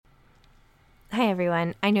Hi,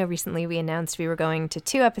 everyone. I know recently we announced we were going to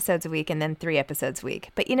 2 episodes a week and then 3 episodes a week.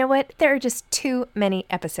 But you know what? There are just too many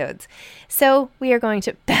episodes. So we are going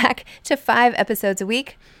back to 5 episodes a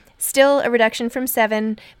week. Still a reduction from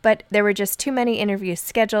 7, but there were just too many interviews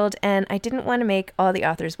scheduled, and I didn't want to make all the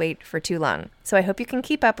authors wait for too long. So I hope you can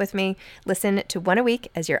keep up with me. Listen to 1 a week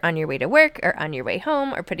as you're on your way to work or on your way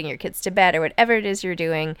home or putting your kids to bed or whatever it is you're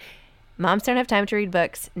doing. Moms Don't Have Time to Read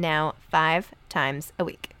Books, now 5 times a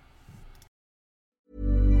week.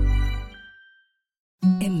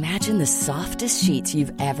 Imagine the softest sheets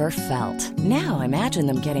you've ever felt. Now imagine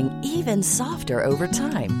them getting even softer over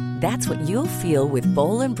time. That's what you'll feel with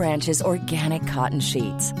Boll & Branch's organic cotton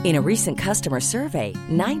sheets. In a recent customer survey,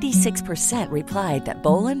 96% replied that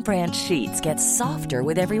Boll & Branch sheets get softer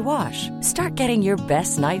with every wash. Start getting your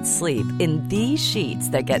best night's sleep in these sheets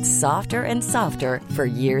that get softer and softer for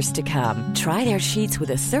years to come. Try their sheets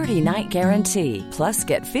with a 30-night guarantee. Plus,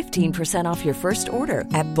 get 15% off your first order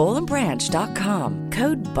at bollandbranch.com.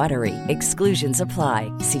 Code BUTTERY. Exclusions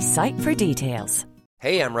apply. See site for details.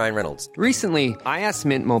 Hey, I'm Ryan Reynolds. Recently, I asked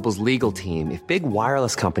Mint Mobile's legal team if big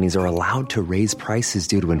wireless companies are allowed to raise prices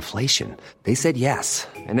due to inflation. They said yes.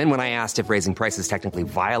 And then when I asked if raising prices technically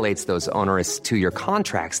violates those onerous 2-year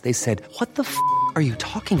contracts, they said, "What the f*** are you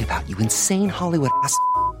talking about, you insane Hollywood ass?"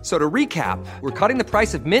 So to recap, we're cutting the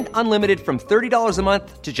price of Mint Unlimited from $30 a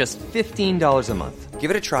month to just $15 a month. Give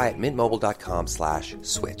it a try at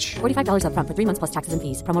mintmobile.com/switch. $45 up front for 3 months plus taxes and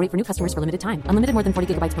fees. Promo rate for new customers for limited time. Unlimited more than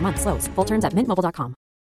 40 gigabytes per month. Slows full terms at mintmobile.com.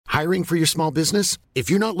 Hiring for your small business? If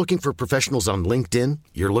you're not looking for professionals on LinkedIn,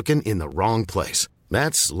 you're looking in the wrong place.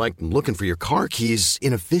 That's like looking for your car keys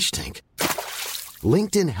in a fish tank.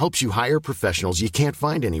 LinkedIn helps you hire professionals you can't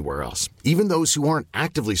find anywhere else, even those who aren't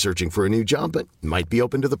actively searching for a new job but might be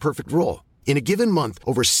open to the perfect role. In a given month,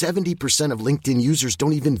 over 70% of LinkedIn users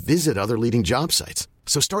don't even visit other leading job sites.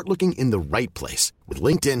 So start looking in the right place. With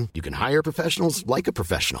LinkedIn, you can hire professionals like a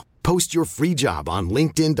professional. Post your free job on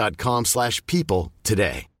linkedin.com/people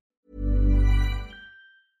today.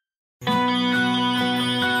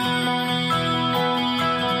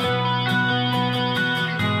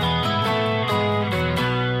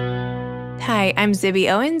 Hi, I'm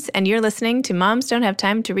Zibby Owens, and you're listening to Moms Don't Have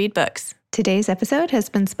Time to Read Books. Today's episode has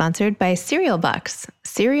been sponsored by Serial Box.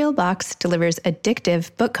 Serial Box delivers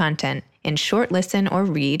addictive book content in short listen or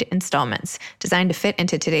read installments designed to fit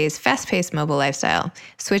into today's fast-paced mobile lifestyle.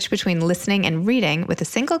 Switch between listening and reading with a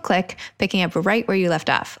single click, picking up right where you left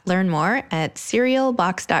off. Learn more at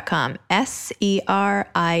serialbox.com,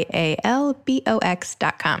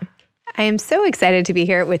 SERIALBOX.com. I am so excited to be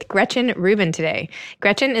here with Gretchen Rubin today.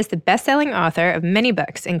 Gretchen is the best-selling author of many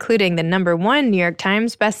books, including the #1 New York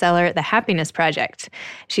Times bestseller, The Happiness Project.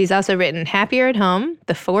 She's also written Happier at Home,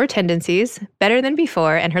 The 4 Tendencies, Better Than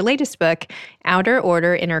Before, and her latest book, Outer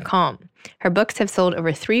Order, Inner Calm. Her books have sold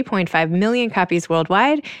over 3.5 million copies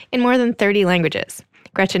worldwide in more than 30 languages.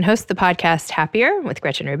 Gretchen hosts the podcast Happier with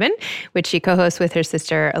Gretchen Rubin, which she co-hosts with her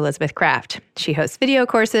sister Elizabeth Kraft. She hosts video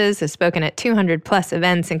courses, has spoken at 200-plus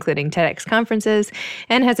events, including TEDx conferences,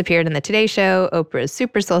 and has appeared on The Today Show, Oprah's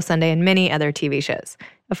Super Soul Sunday, and many other TV shows.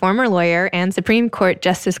 A former lawyer and Supreme Court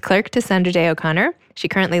Justice Clerk to Sandra Day O'Connor, she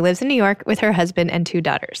currently lives in New York with her husband and 2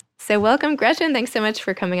 daughters. So welcome, Gretchen. Thanks so much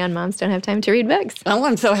for coming on Moms Don't Have Time to Read Books. Oh,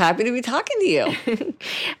 I'm so happy to be talking to you.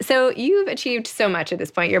 So you've achieved so much at this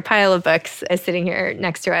point. Your pile of books is sitting here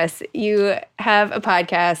next to us. You have a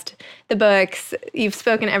podcast, the books, you've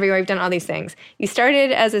spoken everywhere, you've done all these things. You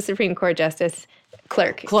started as a Supreme Court Justice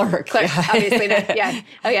Clerk, yeah. Obviously. Yeah.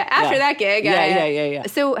 Oh, yeah. After that gig. Yeah.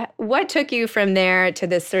 So what took you from there to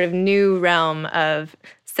this sort of new realm of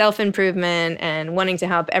self-improvement and wanting to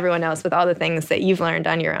help everyone else with all the things that you've learned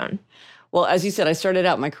on your own? Well, as you said, I started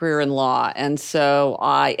out my career in law. And so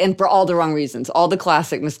and for all the wrong reasons, all the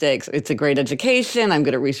classic mistakes. It's a great education. I'm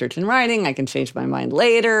good at research and writing. I can change my mind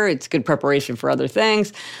later. It's good preparation for other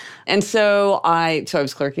things. And so I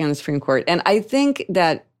was clerking on the Supreme Court. And I think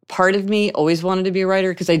that part of me always wanted to be a writer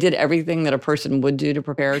because I did everything that a person would do to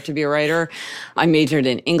prepare to be a writer. I majored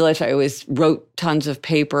in English. I always wrote tons of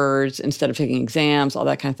papers instead of taking exams, all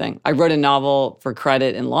that kind of thing. I wrote a novel for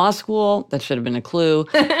credit in law school. That should have been a clue.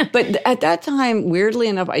 But at that time, weirdly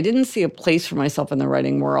enough, I didn't see a place for myself in the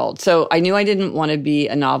writing world. So I knew I didn't want to be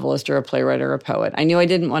a novelist or a playwright or a poet. I knew I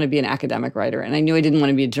didn't want to be an academic writer. And I knew I didn't want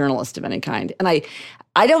to be a journalist of any kind. And I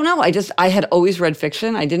don't know. I had always read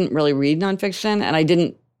fiction. I didn't really read nonfiction. And I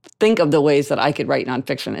didn't think of the ways that I could write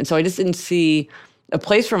nonfiction. And so I just didn't see a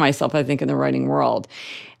place for myself, I think, in the writing world.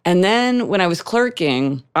 And then when I was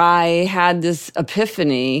clerking, I had this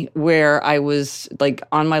epiphany where I was like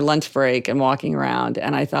on my lunch break and walking around,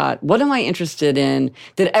 and I thought, what am I interested in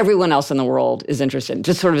that everyone else in the world is interested in?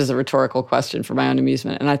 Just sort of as a rhetorical question for my own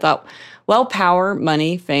amusement. And I thought, well, power,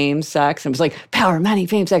 money, fame, sex. And it was like, power, money,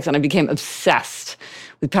 fame, sex. And I became obsessed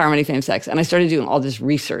with power, money, fame, sex. And I started doing all this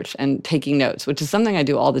research and taking notes, which is something I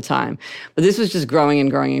do all the time. But this was just growing and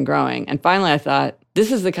growing and growing. And finally I thought,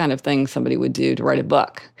 this is the kind of thing somebody would do to write a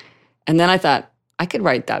book. And then I thought, I could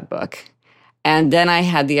write that book. And then I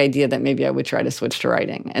had the idea that maybe I would try to switch to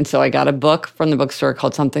writing. And so I got a book from the bookstore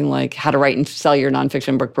called something like How to Write and Sell Your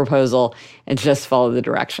Nonfiction Book Proposal and Just Follow the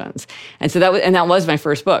Directions. And so that was my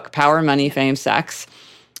first book, Power, Money, Fame, Sex.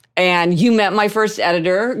 And you met my first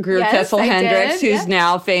editor, Greer Kessel Hendricks, who's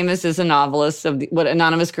now famous as a novelist of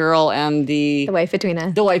Anonymous Girl and The Wife Between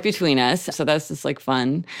Us. The Wife Between Us. So that's just like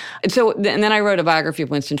fun. And then I wrote a biography of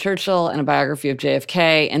Winston Churchill and a biography of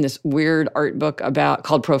JFK and this weird art book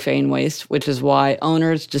called Profane Waste, which is why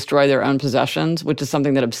owners destroy their own possessions, which is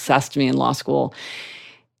something that obsessed me in law school.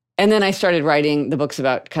 And then I started writing the books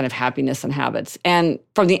about kind of happiness and habits. And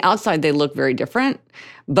from the outside, they look very different.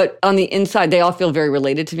 But on the inside, they all feel very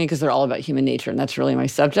related to me because they're all about human nature. And that's really my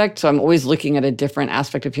subject. So I'm always looking at a different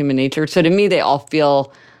aspect of human nature. So to me, they all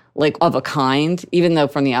feel like of a kind, even though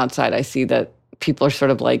from the outside, I see that people are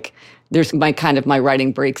sort of like, there's my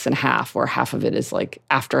writing breaks in half, where half of it is like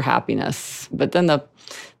after happiness. But then the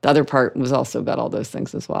other part was also about all those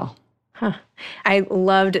things as well. Huh. I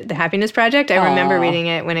loved The Happiness Project. I remember reading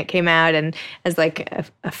it when it came out, and as like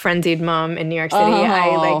a frenzied mom in New York City,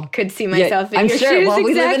 I like could see myself in your shoes. I'm sure. Well,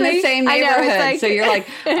 we exactly. live in the same neighborhood, like, so you're like,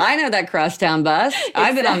 I know that crosstown bus.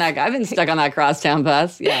 I've been stuck on that crosstown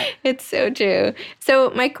bus. Yeah, it's so true.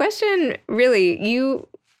 So my question, really, you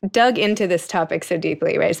dug into this topic so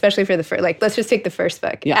deeply, right? Especially for the first, let's just take the first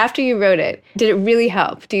book. Yeah. After you wrote it, did it really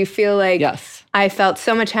help? Do you feel like, yes, I felt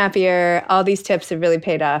so much happier, all these tips have really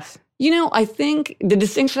paid off? You know, I think the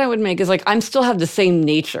distinction I would make is like I still have the same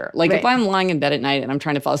nature. Like if I'm lying in bed at night and I'm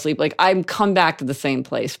trying to fall asleep, like I come back to the same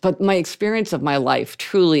place. But my experience of my life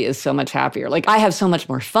truly is so much happier. Like I have so much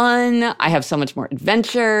more fun. I have so much more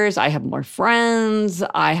adventures. I have more friends.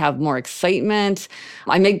 I have more excitement.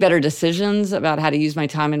 I make better decisions about how to use my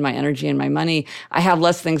time and my energy and my money. I have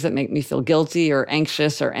less things that make me feel guilty or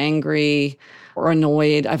anxious or angry or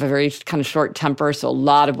annoyed. I have a very kind of short temper, so a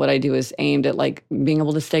lot of what I do is aimed at like being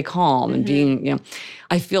able to stay calm and being,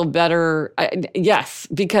 I feel better. Yes,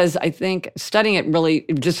 because I think studying it really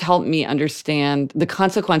just helped me understand the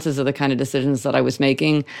consequences of the kind of decisions that I was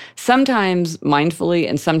making, sometimes mindfully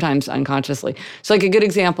and sometimes unconsciously. So like a good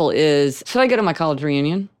example is, should I go to my college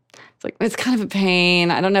reunion? It's kind of a pain.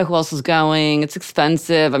 I don't know who else is going. It's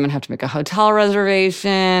expensive. I'm going to have to make a hotel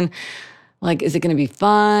reservation. Like, is it going to be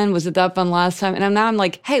fun? Was it that fun last time? And now I'm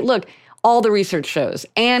like, hey, look, all the research shows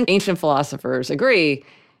and ancient philosophers agree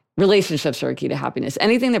relationships are a key to happiness.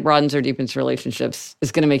 Anything that broadens or deepens relationships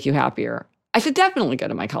is going to make you happier. I should definitely go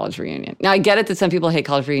to my college reunion. Now, I get it that some people hate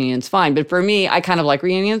college reunions, fine. But for me, I kind of like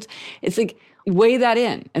reunions. It's like, weigh that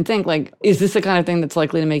in and think like, is this the kind of thing that's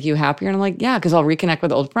likely to make you happier? And I'm like, yeah, because I'll reconnect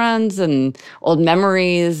with old friends and old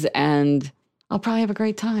memories and I'll probably have a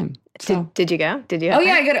great time. So. Did you go? Did you?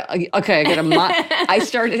 I I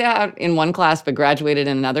started out in one class, but graduated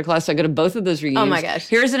in another class. So I go to both of those reunions. Oh my gosh.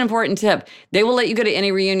 Here's an important tip. They will let you go to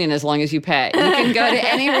any reunion as long as you pay. You can go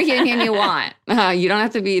to any reunion you want. You don't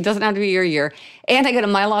have to be, it doesn't have to be your year. And I go to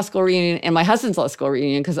my law school reunion and my husband's law school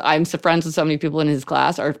reunion because I'm so friends with so many people in his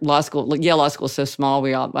class. Our law school, Yale Law School is so small. We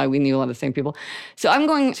knew a lot of the same people. So I'm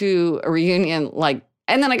going to a reunion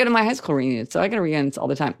and then I go to my high school reunions. So I go to reunions all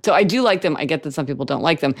the time. So I do like them. I get that some people don't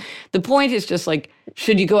like them. The point is just like,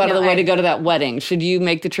 should you go out of the way to go to that wedding? Should you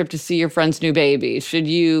make the trip to see your friend's new baby? Should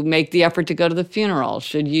you make the effort to go to the funeral?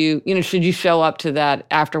 Should you show up to that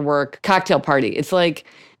after work cocktail party? It's like,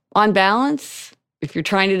 on balance, if you're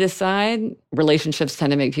trying to decide, relationships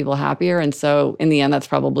tend to make people happier. And so in the end, that's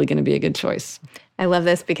probably going to be a good choice. I love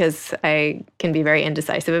this because I can be very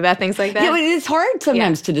indecisive about things like that. Yeah, but it's hard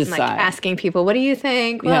sometimes to decide. Like asking people, what do you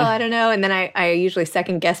think? Well, I don't know. And then I usually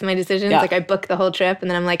second guess my decisions. Yeah. Like I book the whole trip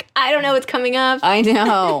and then I'm like, I don't know what's coming up. I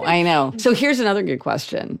know. So here's another good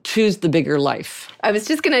question. Choose the bigger life. I was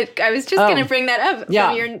just gonna bring that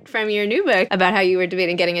up from your new book about how you were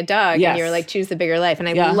debating getting a dog and you were like, choose the bigger life. And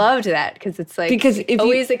I loved that because it's like, because if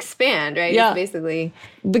always expand, right? Yeah. It's basically.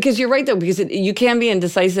 Because you're right though, because you can be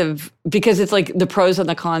indecisive because it's like the pros and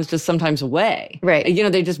the cons just sometimes weigh. Right.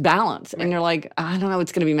 They just balance. Right. And you're like, I don't know,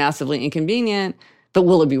 it's going to be massively inconvenient, but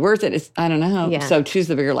will it be worth it? I don't know. Yeah. So choose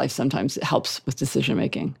the bigger life sometimes helps with decision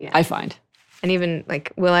making, I find. And even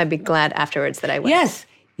like, will I be glad afterwards that I went?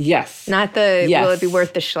 Yes. Not the, Yes. will it be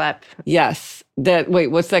worth the schlep? Yes.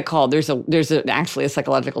 What's that called? There's actually a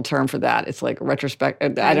psychological term for that. It's like retrospect.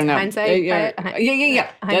 I don't know. Hindsight Yeah.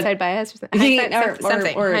 Hindsight bias?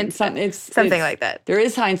 Something. It's something like that. There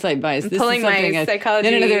is hindsight bias. I'm pulling my psychology.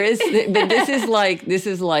 No, there is. But this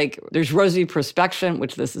is like, there's rosy prospection,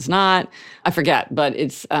 which this is not. I forget, but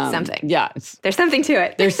it's something. Yeah. There's something to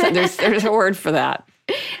it. There's a word for that.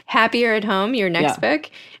 Happier at Home, your next book.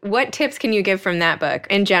 What tips can you give from that book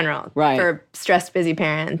in general for stressed, busy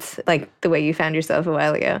parents, like the way you found yourself a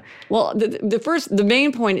while ago? Well, the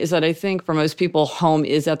main point is that I think for most people, home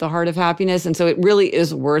is at the heart of happiness. And so it really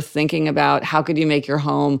is worth thinking about how could you make your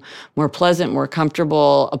home more pleasant, more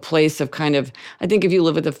comfortable, a place of kind of, I think if you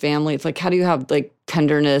live with a family, it's like, how do you have like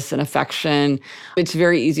tenderness and affection? It's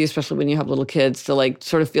very easy, especially when you have little kids, to like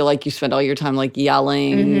sort of feel like you spend all your time like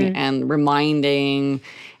yelling and reminding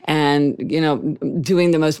and, doing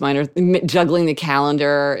the most minor, juggling the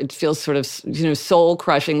calendar. It feels sort of, soul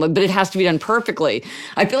crushing, but it has to be done perfectly.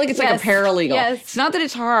 I feel like it's like a paralegal. Yes. It's not that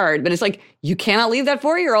it's hard, but it's like, you cannot leave that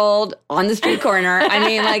 4-year-old on the street corner. I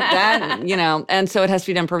mean, like that, and so it has to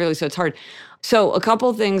be done perfectly. So it's hard. So a couple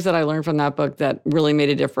of things that I learned from that book that really made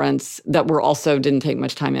a difference that were also didn't take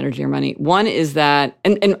much time, energy, or money. One is that,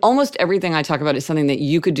 and almost everything I talk about is something that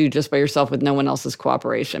you could do just by yourself with no one else's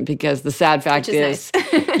cooperation, because the sad fact is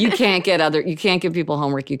you can't give people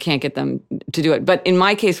homework. You can't get them to do it. But in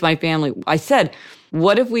my case, my family, I said,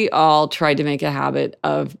 what if we all tried to make a habit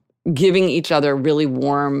of giving each other really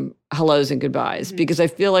warm hellos and goodbyes, because I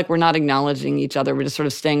feel like we're not acknowledging each other. We're just sort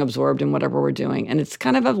of staying absorbed in whatever we're doing. And it's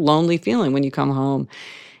kind of a lonely feeling when you come home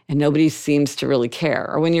and nobody seems to really care,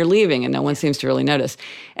 or when you're leaving and no one seems to really notice.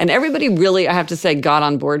 And everybody really, I have to say, got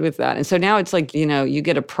on board with that. And so now it's like, you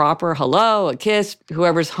get a proper hello, a kiss,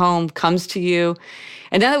 whoever's home comes to you.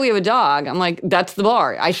 And now that we have a dog, I'm like, that's the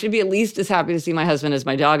bar. I should be at least as happy to see my husband as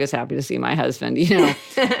my dog is happy to see my husband,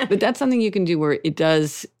 But that's something you can do where it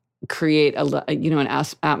does create an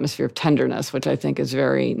atmosphere of tenderness, which I think is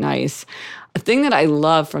very nice. A thing that I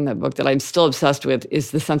love from that book that I'm still obsessed with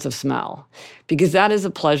is the sense of smell, because that is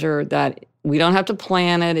a pleasure that we don't have to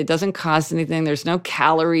plan it. It doesn't cost anything. There's no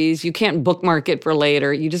calories. You can't bookmark it for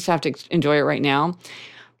later. You just have to enjoy it right now.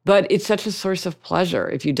 But it's such a source of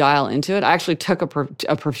pleasure if you dial into it. I actually took a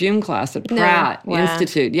perfume class at Pratt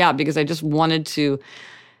Institute. Yeah, because I just wanted to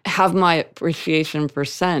have my appreciation for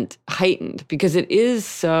scent heightened, because it is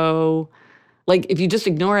so, like, if you just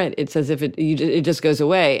ignore it, it's as if it just goes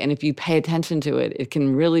away. And if you pay attention to it, it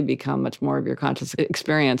can really become much more of your conscious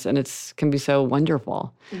experience, and it can be so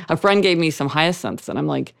wonderful. A friend gave me some hyacinths, and I'm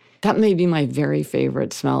like, that may be my very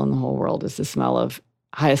favorite smell in the whole world, is the smell of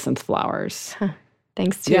hyacinth flowers. Huh.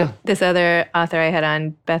 Thanks to this other author I had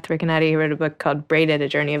on, Beth Riccinati, who wrote a book called Braided, A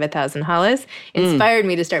Journey of 1,000 Hollas, inspired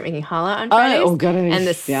me to start making challah on Fridays. Oh, God, and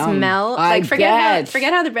the smell,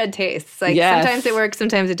 forget how the bread tastes. Like, sometimes it works,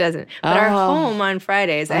 sometimes it doesn't. But our home on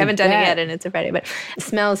Fridays, I haven't done it yet, and it's a Friday, but it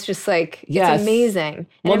smells just like, it's amazing.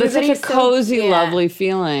 Well, that's such a cozy, lovely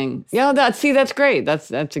feeling. Yeah, that's great.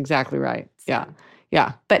 That's exactly right.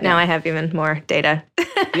 Yeah. But now I have even more data.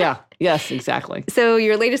 Yeah. Yes, exactly. So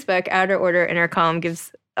your latest book, Outer Order, Inner Calm,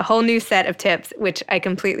 gives a whole new set of tips, which I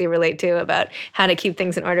completely relate to, about how to keep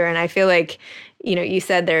things in order. And I feel like, you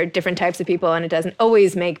said there are different types of people, and it doesn't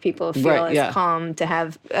always make people feel as calm to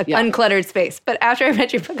have an uncluttered space. But after I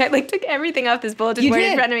read your book, I took everything off this bulletin board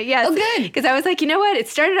in front of me. Yes. Oh, good. Because I was like, you know what? It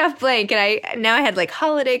started off blank, and I had like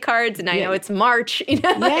holiday cards, and I know it's March.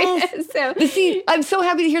 Yes. But see, I'm so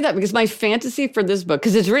happy to hear that, because my fantasy for this book,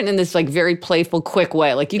 because it's written in this like very playful, quick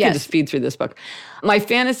way, like you can just speed through this book. My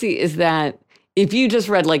fantasy is that if you just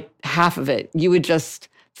read like half of it, you would just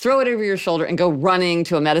throw it over your shoulder and go running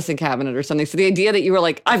to a medicine cabinet or something. So the idea that you were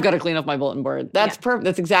like, I've got to clean up my bulletin board, that's perfect.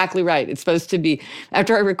 That's exactly right. It's supposed to be.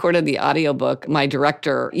 After I recorded the audiobook, my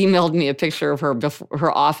director emailed me a picture of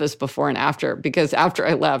her office before and after, because after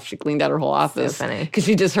I left, she cleaned out her whole office. So funny. Because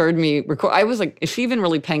she just heard me record. I was like, is she even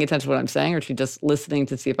really paying attention to what I'm saying, or is she just listening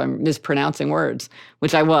to see if I'm mispronouncing words?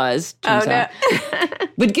 Which I was, turns out.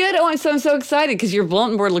 But good. Oh, I'm so excited, because your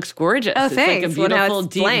bulletin board looks gorgeous. Oh, it's thanks. It's like a beautiful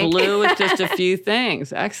deep blank. blue with just a few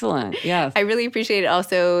things. Excellent. Yes. I really appreciated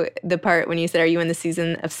also the part when you said, are you in the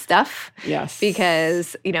season of stuff? Yes.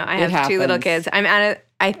 Because, I have two little kids.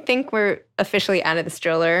 I think we're officially out of the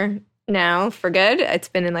stroller now for good. It's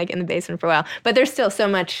been in the basement for a while. But there's still so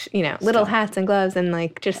much, little hats and gloves and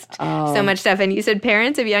just so much stuff. And you said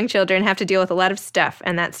parents of young children have to deal with a lot of stuff,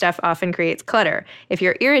 and that stuff often creates clutter. If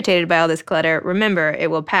you're irritated by all this clutter, remember,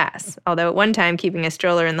 it will pass. Although at one time, keeping a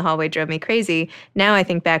stroller in the hallway drove me crazy, now I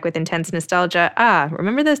think back with intense nostalgia.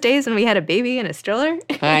 Remember those days when we had a baby in a stroller?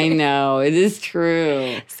 I know, it is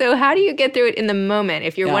true. So how do you get through it in the moment?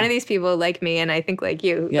 If you're one of these people like me, and I think like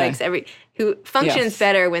you, who functions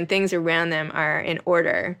better when things around them are in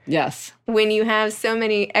order. Yes. When you have so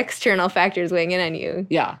many external factors weighing in on you.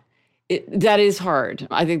 Yeah. That is hard.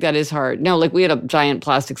 I think that is hard. No, we had a giant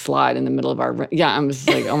plastic slide in the middle of our... Yeah, I'm just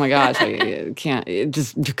like, oh my gosh, I can't... It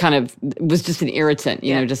just kind of... It was just an irritant,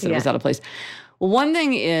 it was out of place. Well, one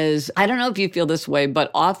thing is, I don't know if you feel this way, but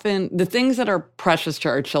often the things that are precious to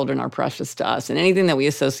our children are precious to us. And anything that we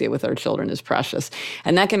associate with our children is precious.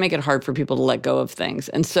 And that can make it hard for people to let go of things.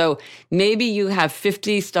 And so maybe you have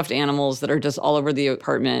 50 stuffed animals that are just all over the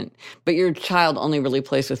apartment, but your child only really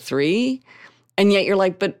plays with 3. And yet you're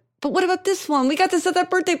like, but what about this one? We got this at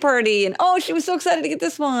that birthday party. And she was so excited to get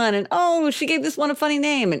this one. And she gave this one a funny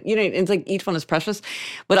name. And, it's like each one is precious.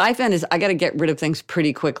 What I found is I got to get rid of things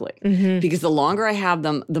pretty quickly. Mm-hmm. Because the longer I have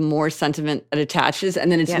them, the more sentiment it attaches.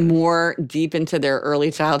 And then it's more deep into their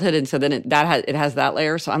early childhood. And so then it has that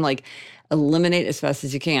layer. So I'm like, eliminate as fast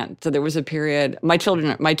as you can. So there was a period, my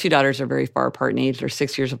 2 daughters are very far apart in age. They're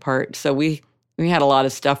 6 years apart. So we had a lot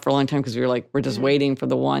of stuff for a long time because we were like, we're just waiting for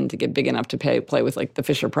the one to get big enough to play with the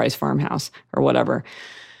Fisher-Price farmhouse or whatever.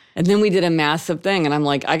 And then we did a massive thing. And I'm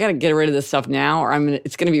like, I got to get rid of this stuff now or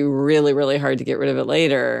it's going to be really, really hard to get rid of it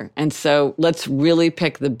later. And so let's really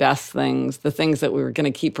pick the best things, the things that we were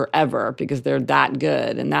going to keep forever because they're that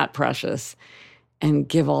good and that precious, and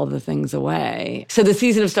give all the things away. So the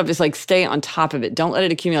season of stuff is stay on top of it. Don't let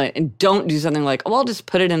it accumulate. And don't do something like, I'll just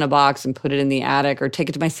put it in a box and put it in the attic or take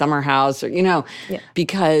it to my summer house or,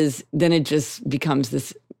 because then it just becomes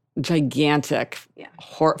this gigantic,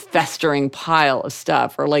 festering pile of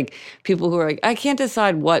stuff. Or people who are like, I can't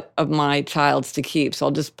decide what of my child's to keep, so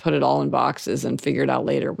I'll just put it all in boxes and figure it out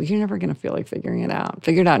later. Well, you're never going to feel like figuring it out.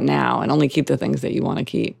 Figure it out now and only keep the things that you want to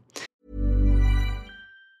keep.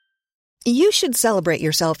 You should celebrate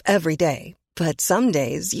yourself every day, but some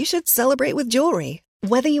days you should celebrate with jewelry.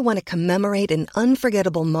 Whether you want to commemorate an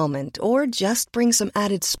unforgettable moment or just bring some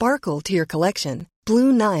added sparkle to your collection,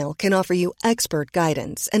 Blue Nile can offer you expert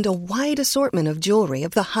guidance and a wide assortment of jewelry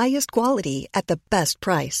of the highest quality at the best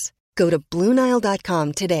price. Go to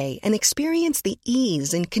BlueNile.com today and experience the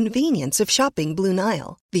ease and convenience of shopping Blue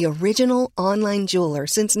Nile, the original online jeweler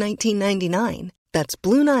since 1999. That's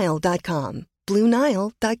BlueNile.com.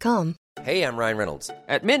 BlueNile.com. Hey, I'm Ryan Reynolds.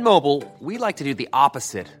 At Mint Mobile, we like to do the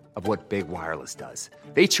opposite of what Big Wireless does.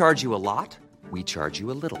 They charge you a lot, we charge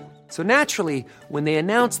you a little. So naturally, when they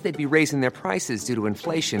announced they'd be raising their prices due to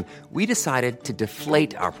inflation, we decided to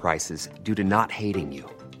deflate our prices due to not hating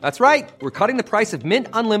you. That's right. We're cutting the price of Mint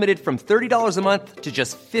Unlimited from $30 a month to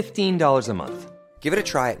just $15 a month. Give it a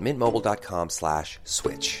try at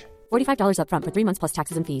mintmobile.com/switch. $45 up front for 3 months plus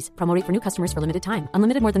taxes and fees. Promo rate for new customers for limited time.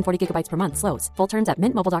 Unlimited more than 40 gigabytes per month. Slows full terms at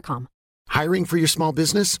mintmobile.com. Hiring for your small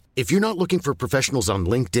business? If you're not looking for professionals on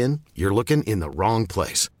LinkedIn, you're looking in the wrong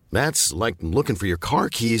place. That's like looking for your car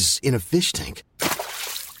keys in a fish tank.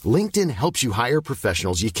 LinkedIn helps you hire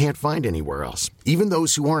professionals you can't find anywhere else, even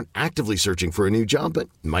those who aren't actively searching for a new job but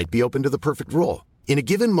might be open to the perfect role. In a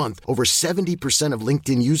given month, over 70% of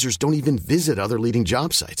LinkedIn users don't even visit other leading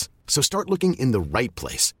job sites. So start looking in the right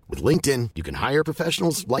place. With LinkedIn, you can hire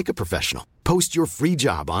professionals like a professional. Post your free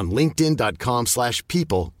job on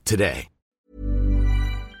linkedin.com/people today.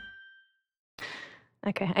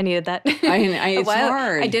 Okay, I needed that. It's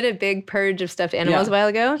hard. I did a big purge of stuffed animals a while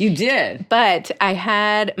ago. You did? But I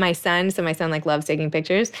had my son, so my son loves taking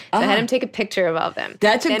pictures. So I had him take a picture of all of them.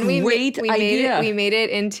 That's a great idea. We made it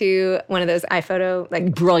into one of those iPhoto,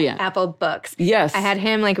 brilliant Apple books. Yes. I had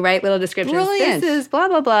him write little descriptions. Brilliant. This is blah,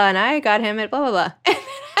 blah, blah, and I got him at blah, blah, blah. And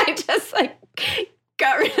I just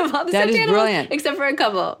got rid of all the stuffed animals. Brilliant. Except for a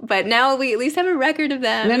couple. But now we at least have a record of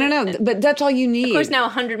them. No. But that's all you need. Of course, now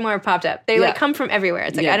 100 more have popped up. They come from everywhere.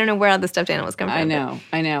 It's I don't know where all the stuffed animals come from.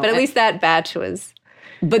 I know. But at least that batch was...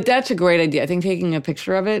 But that's a great idea. I think taking a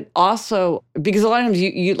picture of it also, because a lot of times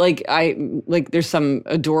you there's some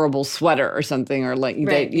adorable sweater or something or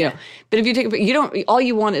know. But if you take all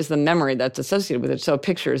you want is the memory that's associated with it. So a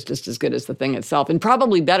picture is just as good as the thing itself, and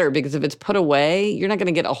probably better because if it's put away, you're not going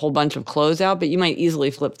to get a whole bunch of clothes out, but you might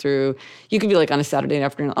easily flip through. You could be on a Saturday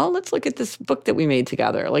afternoon, let's look at this book that we made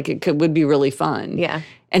together. Would be really fun. Yeah.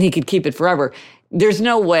 and he could keep it forever. There's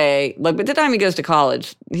no way, like, by the time he goes to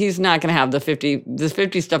college, he's not going to have the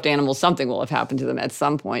 50 stuffed animals. Something will have happened to them at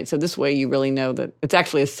some point. So this way you really know that it's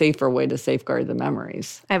actually a safer way to safeguard the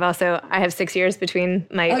memories. I have 6 years between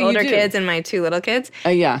my older kids and my 2 little kids.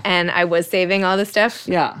 Yeah. And I was saving all this stuff.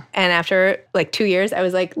 Yeah. And after like 2 years, I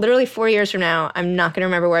was like, literally 4 years from now, I'm not going to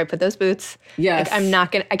remember where I put those boots. Yes.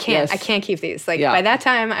 Like, I can't keep these. Like by that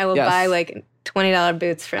time, I will buy like $20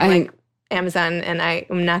 boots from Amazon, and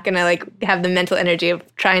I'm not going to like have the mental energy of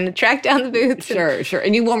trying to track down the boots. Sure.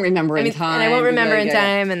 And you won't remember in time. And I won't remember in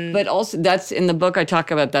time. But also, that's in the book, I talk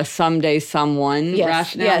about the someday someone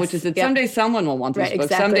rationale, which is that someday someone will want this book.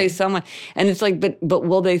 Exactly. Someday someone. And it's like, but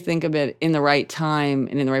will they think of it in the right time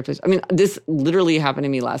and in the right place? I mean, this literally happened to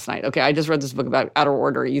me last night. Okay, I just read this book about outer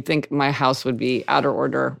order. You think my house would be outer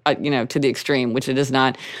order, to the extreme, which it is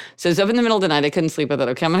not. So it's up in the middle of the night. I couldn't sleep. I thought,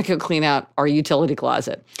 okay, I'm going to go clean out our utility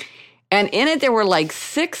closet. And in it, there were like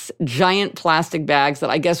 6 giant plastic bags that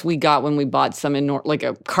I guess we got when we bought some like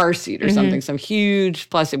a car seat or something, some huge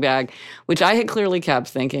plastic bag, which I had clearly kept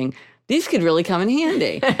thinking, these could really come in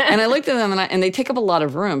handy. And I looked at them and they take up a lot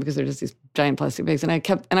of room because they're just these giant plastic bags. And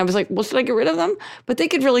I was like, well, should I get rid of them? But they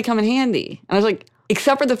could really come in handy. And I was like,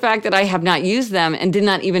 except for the fact that I have not used them and did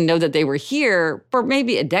not even know that they were here for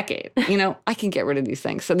maybe a decade. I can get rid of these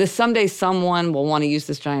things. So this someday someone will want to use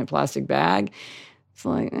this giant plastic bag. It's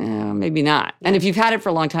like, maybe not. And if you've had it for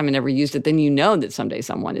a long time and never used it, then you know that someday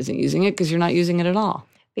someone isn't using it because you're not using it at all.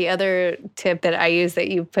 The other tip that I use that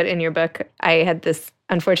you put in your book, I had this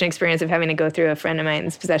unfortunate experience of having to go through a friend of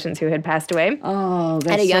mine's possessions who had passed away. Oh,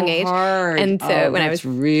 that's at a young so age. hard. And so when I was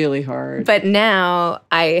really hard. But now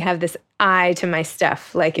I have this eye to my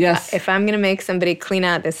stuff. Like if I'm going to make somebody clean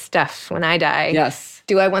out this stuff when I die,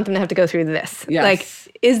 do I want them to have to go through this? Yes.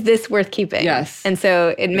 Like, is this worth keeping? Yes. And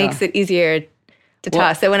so it makes it easier to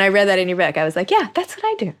toss. So when I read that in your book, I was like, yeah, that's what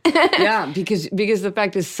I do. Yeah, because the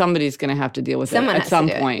fact is somebody's going to have to deal with Someone it at some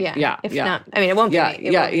has to do point. it. Yeah. If not, I mean, it won't be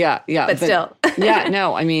me. Yeah. But still. Yeah,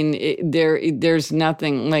 no, I mean, there's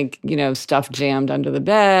nothing like, stuff jammed under the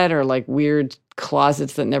bed or like weird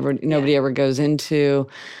closets that nobody ever goes into.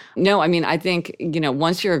 No, I mean, I think,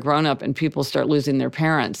 once you're a grown-up and people start losing their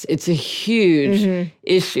parents, it's a huge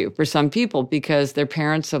issue for some people because their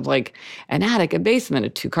parents have like an attic, a basement, a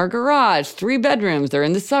 2-car garage, 3 bedrooms, they're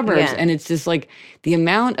in the suburbs. And it's just like the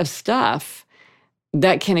amount of stuff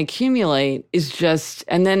that can accumulate is just,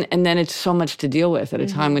 and then it's so much to deal with at a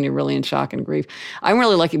time when you're really in shock and grief. I'm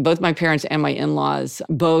really lucky. Both my parents and my in-laws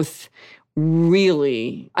both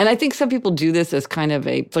really, and I think some people do this as kind of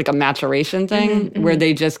it's like a maturation thing where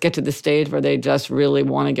they just get to the stage where they just really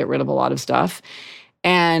want to get rid of a lot of stuff.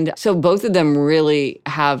 And so both of them really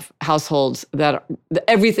have households that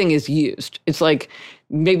everything is used. It's like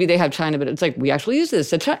maybe they have china, but it's like, we actually use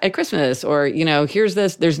this at Christmas, or, here's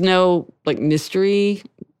this. There's no like mystery,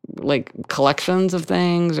 like collections of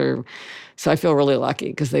things, or so I feel really lucky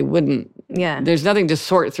because they wouldn't. Yeah. There's nothing to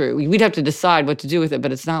sort through. We'd have to decide what to do with it,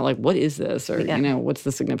 but it's not like, what is this? Or, what's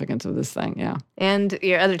the significance of this thing? Yeah. And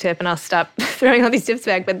your other tip, and I'll stop throwing all these tips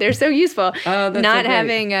back, but they're so useful. Oh, that's not so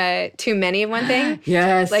having too many of one thing.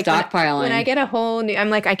 Yes, like stockpiling. When I get a whole new, I'm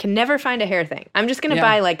like, I can never find a hair thing. I'm just going to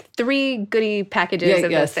buy like 3 goodie packages of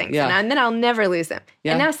those things. Yeah. And then I'll never lose them.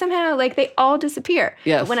 Yeah. And now somehow, like, they all disappear.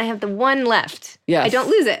 Yes. But when I have the one left, yes. I don't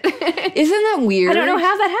lose it. Isn't that weird? I don't know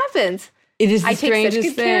how that happens. It is the I take strangest such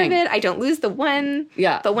good thing. care of it. I don't lose the one.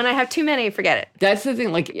 Yeah. But when I have too many, forget it. That's the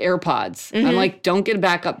thing, like AirPods. I'm like, don't get a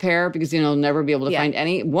backup pair because you'll never be able to find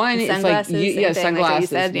any. One, it's like, sunglasses.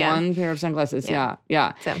 Said, one pair of sunglasses. Yeah.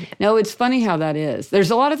 So, no, it's funny how that is. There's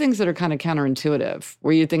a lot of things that are kind of counterintuitive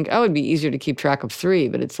where you think, oh, it'd be easier to keep track of 3,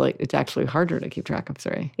 but it's like, it's actually harder to keep track of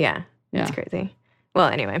 3. Yeah. It's crazy. Well,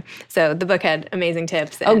 anyway, so the book had amazing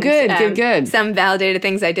tips. And, good. Some validated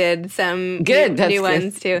things I did, some new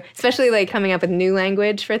ones too. Especially like coming up with new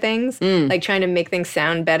language for things, like trying to make things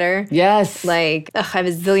sound better. Yes. Like, I have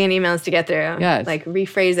a zillion emails to get through. Yes. Like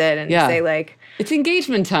rephrase it and say like, it's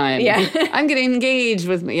engagement time. Yeah. I'm getting engaged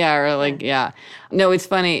with me. Yeah, or like, No, it's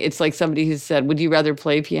funny. It's like somebody who said, would you rather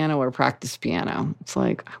play piano or practice piano? It's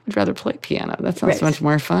like, I would rather play piano. That sounds much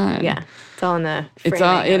more fun. Yeah. It's all in the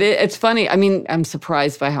framing. It's funny. I mean, I'm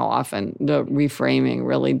surprised by how often the reframing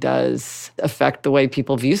really does affect the way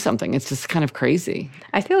people view something. It's just kind of crazy.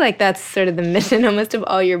 I feel like that's sort of the mission almost of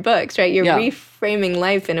all your books, right? You're reframing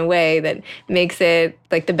life in a way that makes it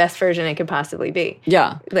like the best version it could possibly be.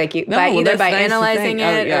 Yeah. Like by analyzing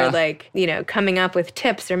it or like, coming up with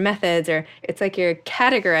tips or methods, or it's like you're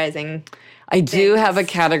categorizing. I do have a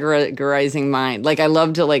categorizing mind. Like I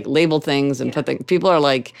love to like label things and put things. People are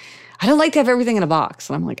like, I don't like to have everything in a box.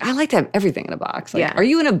 And I'm like, I like to have everything in a box. Like, are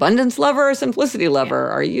you an abundance lover or a simplicity lover?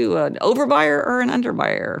 Are you an overbuyer or an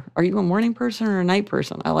underbuyer? Are you a morning person or a night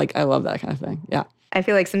person? I love that kind of thing. Yeah. I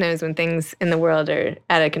feel like sometimes when things in the world are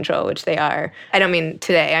out of control, which they are, I don't mean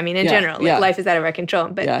today, I mean in general, like life is out of our control,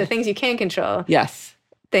 but the things you can control,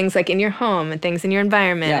 things like in your home and things in your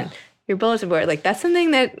environment, your bulletin board, like that's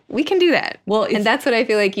something that we can do that. Well, and that's what I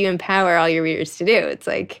feel like you empower all your readers to do. It's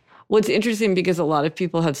like, well, it's interesting because a lot of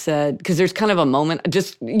people have said, because there's kind of a moment,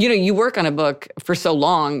 just, you work on a book for so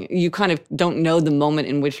long, you kind of don't know the moment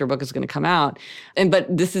in which your book is going to come out. But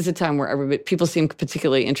this is a time where people seem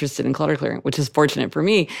particularly interested in clutter clearing, which is fortunate for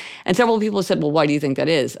me. And several people have said, well, why do you think that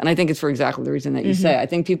is? And I think it's for exactly the reason that you say. I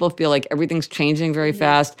think people feel like everything's changing very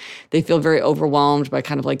fast. They feel very overwhelmed by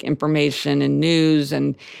kind of like information and news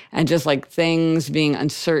and just like things being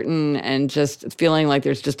uncertain and just feeling like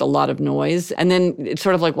there's just a lot of noise. And then it's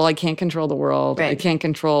sort of like, well, I can't control the world. Right. I can't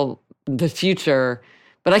control the future,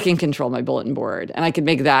 but I can control my bulletin board. And I can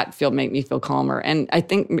make me feel calmer. And I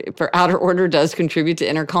think for Outer Order does contribute to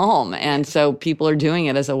inner calm. And so people are doing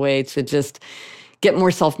it as a way to just get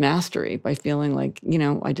more self-mastery by feeling like,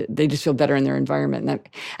 they just feel better in their environment.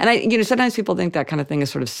 And sometimes people think that kind of thing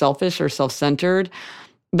is sort of selfish or self-centered.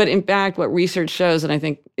 But in fact, what research shows, and I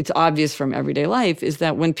think it's obvious from everyday life, is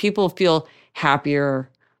that when people feel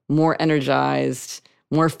happier, more energized,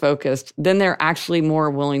 more focused, then they're actually more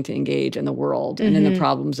willing to engage in the world and in the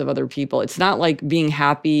problems of other people. It's not like being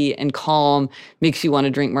happy and calm makes you want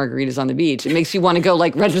to drink margaritas on the beach. It makes you want to go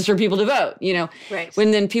like register people to vote, Right.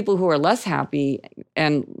 When then people who are less happy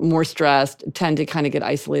and more stressed tend to kind of get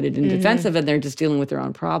isolated and defensive, and they're just dealing with their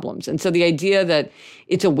own problems. And so the idea that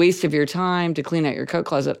it's a waste of your time to clean out your coat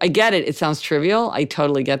closet, I get it. It sounds trivial. I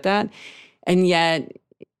totally get that. And yet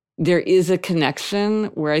there is a connection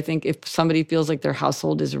where I think if somebody feels like their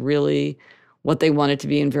household is really what they want it to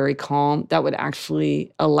be and very calm, that would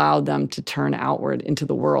actually allow them to turn outward into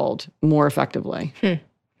the world more effectively.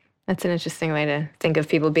 That's an interesting way to think of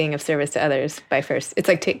people being of service to others by first. It's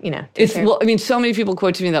like, so many people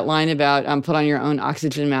quote to me that line about put on your own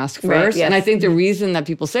oxygen mask first. Right, yes. And I think the reason that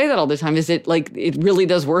people say that all the time is it really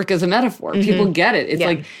does work as a metaphor. People get it. It's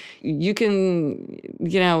like you can,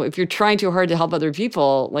 if you're trying too hard to help other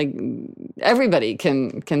people, like everybody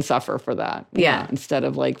can suffer for that. Instead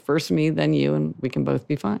of like first me, then you, and we can both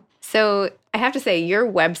be fine. So I have to say, your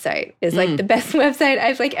website is like the best website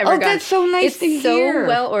I've ever gone. Oh, that's so nice to hear. It's so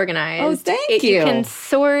well organized. Oh, thank you. You can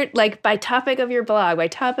sort like by topic of your blog, by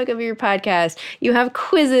topic of your podcast. You have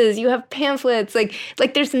quizzes, you have pamphlets. Like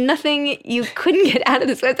there's nothing you couldn't get out of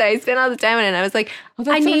this website. I spent all the time on it, and I was like,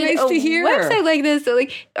 I need a website like this. So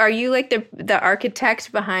like, are you like the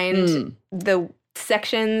architect behind the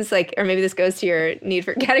sections, like, or maybe this goes to your need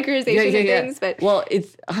for categorization and things, but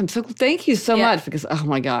thank you so much, because oh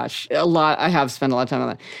my gosh, I have spent a lot of time on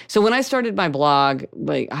that. So when I started my blog,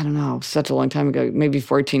 like, I don't know, such a long time ago, maybe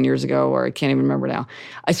 14 years ago, or I can't even remember now,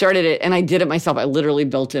 I started it and I did it myself. I literally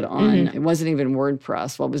built it on, it wasn't even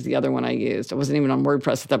WordPress. What was the other one I used? I wasn't even on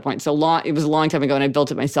WordPress at that point. So it was a long time ago, and I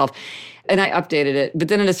built it myself and I updated it. But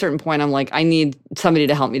then at a certain point, I'm like, I need somebody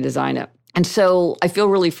to help me design it. And so I feel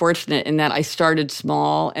really fortunate in that I started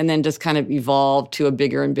small and then just kind of evolved to a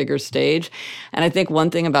bigger and bigger stage. And I think one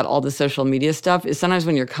thing about all the social media stuff is sometimes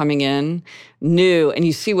when you're coming in new and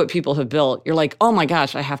you see what people have built, you're like, oh my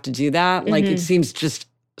gosh, I have to do that. Like it seems just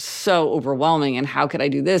so overwhelming. And how could I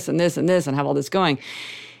do this and this and this and have all this going?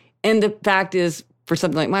 And the fact is, for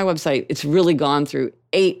something like my website, it's really gone through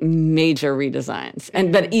 8 major redesigns.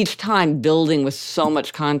 But each time building with so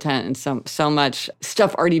much content and so much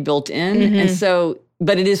stuff already built in. And so,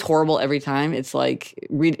 but it is horrible every time. It's like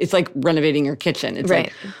renovating your kitchen. It's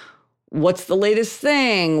like, what's the latest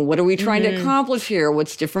thing? What are we trying to accomplish here?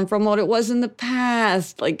 What's different from what it was in the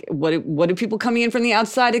past? Like, what do people coming in from the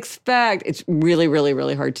outside expect? It's really, really,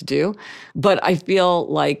 really hard to do. But I feel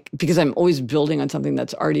like, because I'm always building on something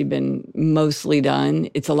that's already been mostly done,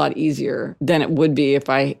 it's a lot easier than it would be if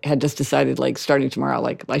I had just decided, like, starting tomorrow,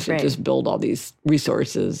 like, I should just build all these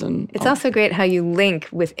resources. And it's also great how you link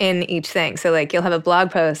within each thing. So, like, you'll have a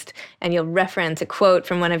blog post and you'll reference a quote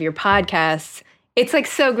from one of your podcasts. It's like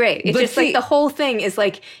so great. It's just like the whole thing is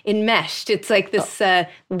like enmeshed. It's like this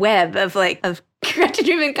web of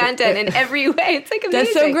Gretchen-driven content in every way. It's like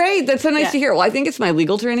amazing. That's so great. That's so nice to hear. Well, I think it's my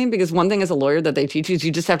legal training, because one thing as a lawyer that they teach you is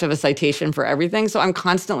you just have to have a citation for everything. So I'm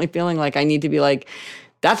constantly feeling like I need to be like,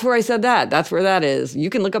 That's where I said that. That's where that is.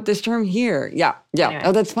 You can look up this term here. Yeah. Anyway,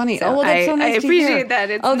 Oh, that's funny. so That's so nice I to hear. appreciate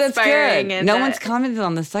that. It's that's inspiring. good. And no one's commented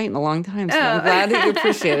on the site in a long time, so I'm glad that you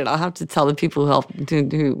appreciate it. I'll have to tell the people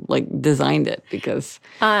who designed it, because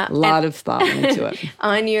a lot of thought went into it.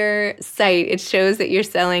 On your site, it shows that you're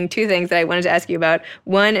selling two things that I wanted to ask you about.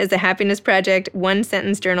 One is the Happiness Project, One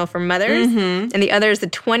Sentence Journal for Mothers, and the other is the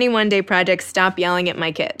 21-Day Project, Stop Yelling at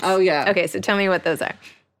My Kids. Oh, yeah. Okay, so tell me what those are.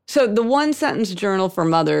 So the One Sentence Journal for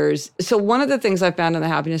Mothers. So one of the things I found in the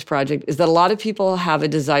Happiness Project is that a lot of people have a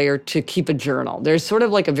desire to keep a journal. There's sort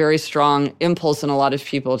of like a very strong impulse in a lot of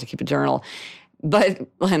people to keep a journal.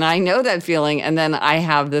 And I know that feeling. And then I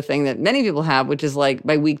have the thing that many people have, which is like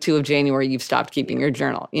by week 2 of January, you've stopped keeping your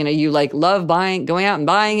journal. You know, you like love going out and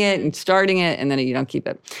buying it and starting it, and then you don't keep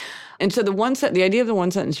it. And so the idea of the One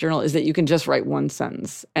Sentence Journal is that you can just write one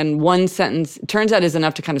sentence. And one sentence, it turns out, is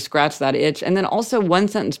enough to kind of scratch that itch. And then also one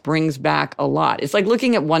sentence brings back a lot. It's like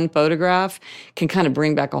looking at one photograph can kind of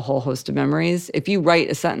bring back a whole host of memories. If you write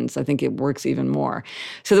a sentence, I think it works even more.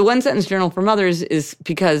 So the One Sentence Journal for Mothers is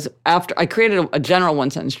because after I created a general one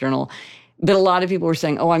sentence journal, but a lot of people were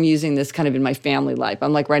saying, oh, I'm using this kind of in my family life.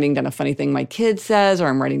 I'm like writing down a funny thing my kid says, or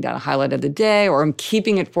I'm writing down a highlight of the day, or I'm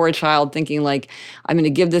keeping it for a child thinking like, I'm going to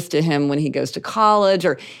give this to him when he goes to college,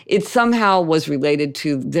 or it somehow was related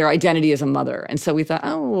to their identity as a mother. And so we thought,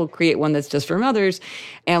 oh, we'll create one that's just for mothers.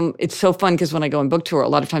 And it's so fun because when I go on book tour, a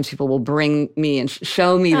lot of times people will bring me and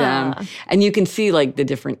show me them. And you can see like the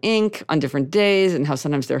different ink on different days and how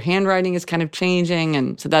sometimes their handwriting is kind of changing.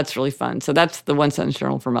 And so that's really fun. So that's the One Sentence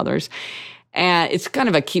Journal for Mothers. And it's kind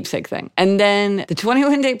of a keepsake thing. And then the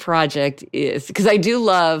 21-Day Project is, because I do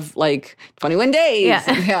love like 21 days.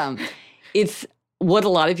 Yeah. It's what a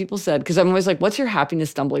lot of people said, because I'm always like, what's your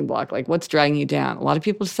happiness stumbling block? Like, what's dragging you down? A lot of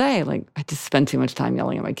people say, like, I just spend too much time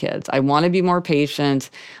yelling at my kids. I want to be more patient.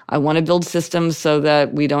 I want to build systems so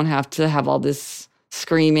that we don't have to have all this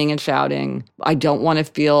screaming and shouting. I don't want to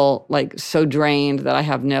feel like so drained that I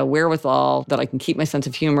have no wherewithal, that I can keep my sense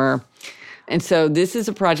of humor. And so this is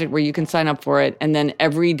a project where you can sign up for it. And then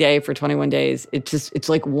every day for 21 days, it's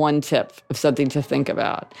like one tip of something to think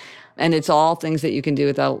about. And it's all things that you can do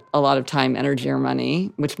without a lot of time, energy, or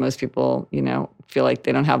money, which most people, feel like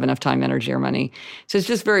they don't have enough time, energy, or money. So it's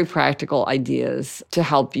just very practical ideas to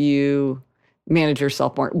help you manage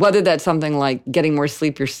yourself more, whether that's something like getting more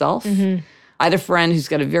sleep yourself. Mm-hmm. I had a friend who's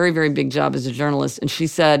got a very, very big job as a journalist, and she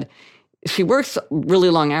said, she works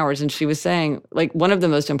really long hours, and she was saying, like, one of the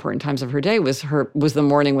most important times of her day was the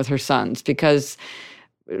morning with her sons, because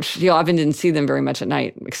she often didn't see them very much at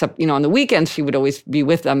night, except, on the weekends she would always be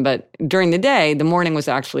with them. But during the day, the morning was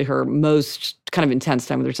actually her most kind of intense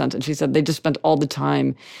time with her sons. And she said they just spent all the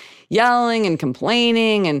time yelling and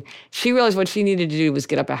complaining. And she realized what she needed to do was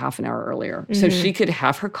get up a half an hour earlier. Mm-hmm. So she could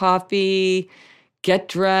have her coffee, get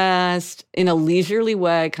dressed in a leisurely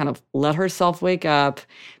way, kind of let herself wake up,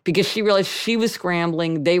 because she realized she was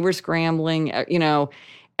scrambling, they were scrambling,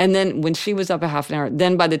 And then when she was up a half an hour,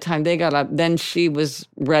 then by the time they got up, then she was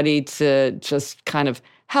ready to just kind of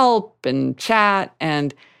help and chat.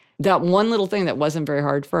 And that one little thing that wasn't very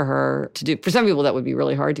hard for her to do, for some people that would be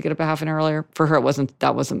really hard to get up a half an hour earlier. For her,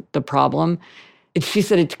 that wasn't the problem. She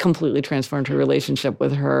said it completely transformed her relationship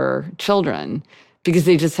with her children, because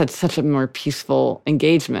they just had such a more peaceful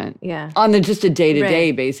engagement on just a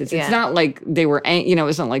day-to-day basis. It's not like they were, it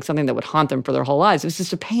wasn't like something that would haunt them for their whole lives. It was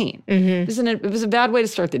just a pain. Mm-hmm. It was a bad way to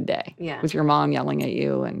start the day with your mom yelling at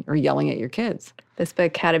you or yelling at your kids. This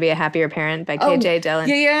book, How to Be a Happier Parent by KJ Dillon.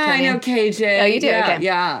 Yeah, I know KJ. Oh, you do? Yeah, okay.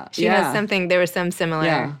 Yeah. She has something, there was some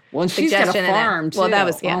similar Well, and she's got a farm, too. Well, that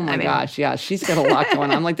was, oh my gosh, she's got a lot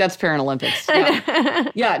going on. I'm like, that's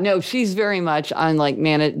Paralympics. Yeah. No, she's very much on like,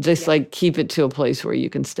 like keep it to a place where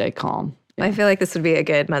you can stay calm. Yeah. I feel like this would be a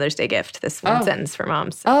good Mother's Day gift, this one sentence for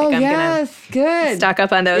moms. I think I'm good. Stock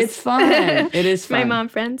up on those. It's fun. It is fun. My mom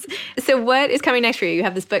friends. So what is coming next for you? You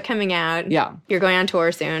have this book coming out. Yeah. You're going on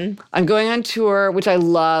tour soon. I'm going on tour, which I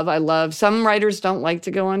love. Some writers don't like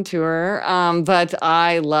to go on tour, but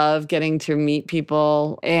I love getting to meet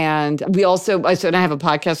people. And I have a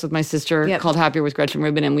podcast with my sister called Happier with Gretchen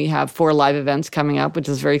Rubin, and we have 4 live events coming up, which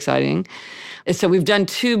is very exciting. So we've done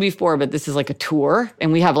 2 before, but this is like a tour,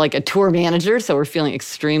 and we have like a tour manager, so we're feeling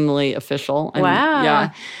extremely official. And, wow.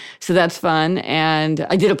 Yeah. So that's fun. And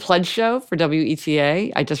I did a pledge show for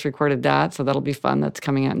WETA. I just recorded that, so that'll be fun. That's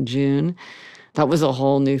coming out in June. That was a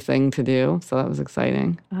whole new thing to do, so that was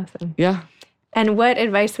exciting. Awesome. Yeah. And what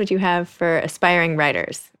advice would you have for aspiring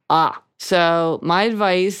writers? So my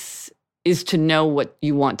advice is to know what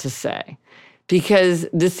you want to say. because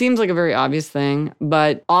this seems like a very obvious thing,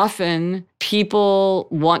 but often people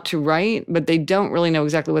want to write, but they don't really know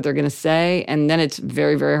exactly what they're going to say. And then it's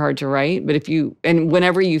very, very hard to write. But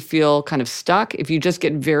whenever you feel kind of stuck, if you just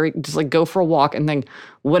just like go for a walk and think,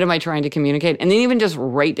 what am I trying to communicate? And then even just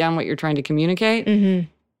write down what you're trying to communicate.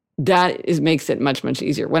 That makes it much, much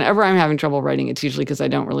easier. Whenever I'm having trouble writing, it's usually because I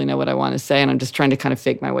don't really know what I want to say, and I'm just trying to kind of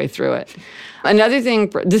fake my way through it. Another thing,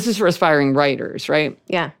 this is for aspiring writers, right?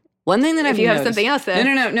 Yeah. One thing that I've noticed. If you have something else,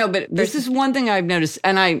 then. No, but this is one thing I've noticed,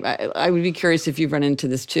 and I would be curious if you've run into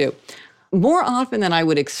this too. More often than I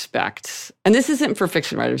would expect, and this isn't for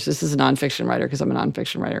fiction writers, this is a nonfiction writer because I'm a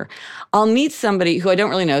nonfiction writer. I'll meet somebody who I don't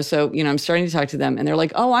really know, so I'm starting to talk to them, and they're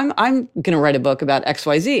like, "Oh, I'm going to write a book about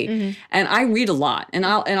XYZ," and I read a lot, and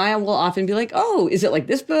I will often be like, "Oh, is it like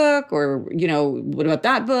this book, or what about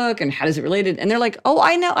that book, and how does it relate?" And they're like, "Oh,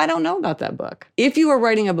 I don't know about that book." If you are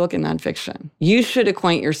writing a book in nonfiction, you should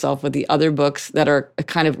acquaint yourself with the other books that are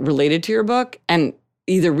kind of related to your book, and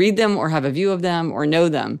either read them or have a view of them or know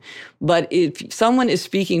them. But if someone is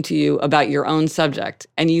speaking to you about your own subject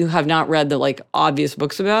and you have not read the obvious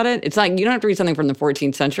books about it, it's like you don't have to read something from the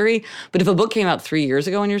 14th century. But if a book came out 3 years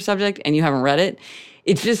ago on your subject and you haven't read it,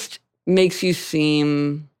 it just makes you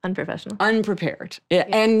seem unprofessional, unprepared,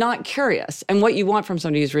 and not curious. And what you want from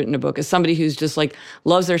somebody who's written a book is somebody who's just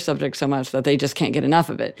loves their subject so much that they just can't get enough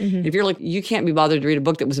of it. If you're you can't be bothered to read a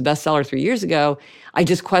book that was a bestseller 3 years ago, I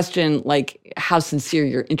just question how sincere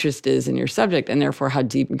your interest is in your subject, and therefore how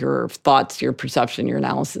deep your thoughts, your perception, your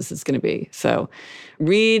analysis is going to be. So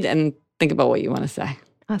read and think about what you want to say.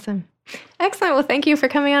 Awesome. Excellent. Well, thank you for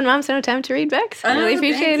coming on Moms Don't Have Time to Read books. I really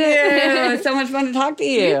appreciate it. It's so much fun to talk to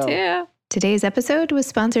you. You too. Today's episode was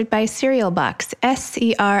sponsored by Cereal Box,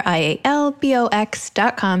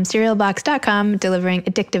 SERIALBOX.com, cerealbox.com, delivering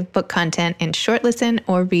addictive book content in short listen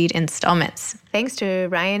or read installments. Thanks to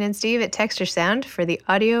Ryan and Steve at Texture Sound for the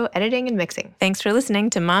audio editing and mixing. Thanks for listening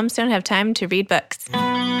to Moms Don't Have Time to Read Books.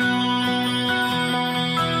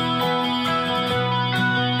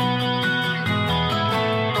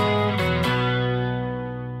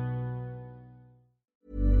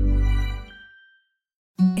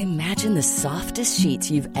 Imagine the softest sheets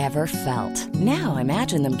you've ever felt. Now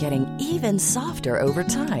imagine them getting even softer over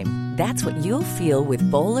time. That's what you'll feel with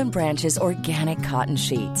Boll & Branch's organic cotton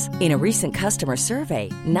sheets. In a recent customer survey,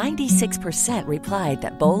 96% replied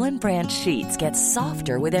that Boll & Branch sheets get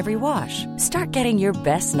softer with every wash. Start getting your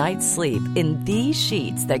best night's sleep in these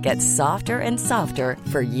sheets that get softer and softer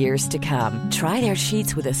for years to come. Try their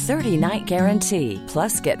sheets with a 30-night guarantee.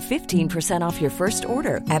 Plus, get 15% off your first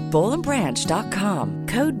order at BollandBranch.com.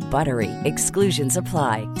 Code BUTTERY. Exclusions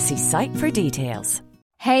apply. See site for details.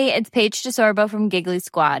 Hey, it's Paige DeSorbo from Giggly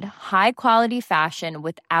Squad. High quality fashion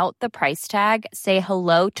without the price tag. Say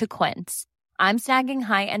hello to Quince. I'm snagging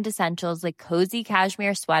high-end essentials like cozy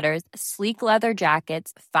cashmere sweaters, sleek leather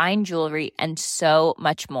jackets, fine jewelry, and so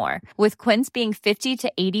much more. With Quince being 50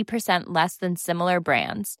 to 80% less than similar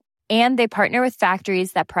brands. And they partner with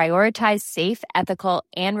factories that prioritize safe, ethical,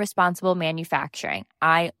 and responsible manufacturing.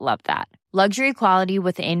 I love that. Luxury quality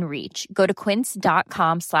within reach. Go to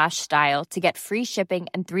quince.com/style to get free shipping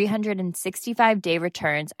and 365-day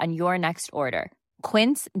returns on your next order.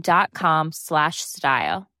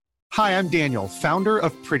 Quince.com/style. Hi, I'm Daniel, founder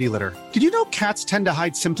of Pretty Litter. Did you know cats tend to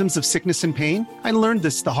hide symptoms of sickness and pain? I learned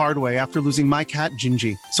this the hard way after losing my cat,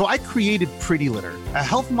 Gingy. So I created Pretty Litter, a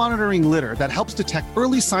health monitoring litter that helps detect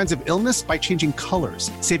early signs of illness by changing colors,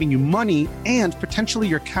 saving you money and potentially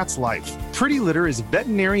your cat's life. Pretty Litter is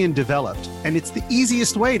veterinarian developed, and it's the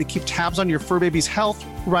easiest way to keep tabs on your fur baby's health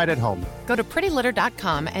right at home. Go to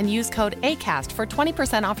prettylitter.com and use code ACAST for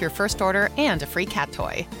 20% off your first order and a free cat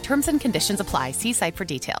toy. Terms and conditions apply. See site for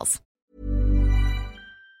details.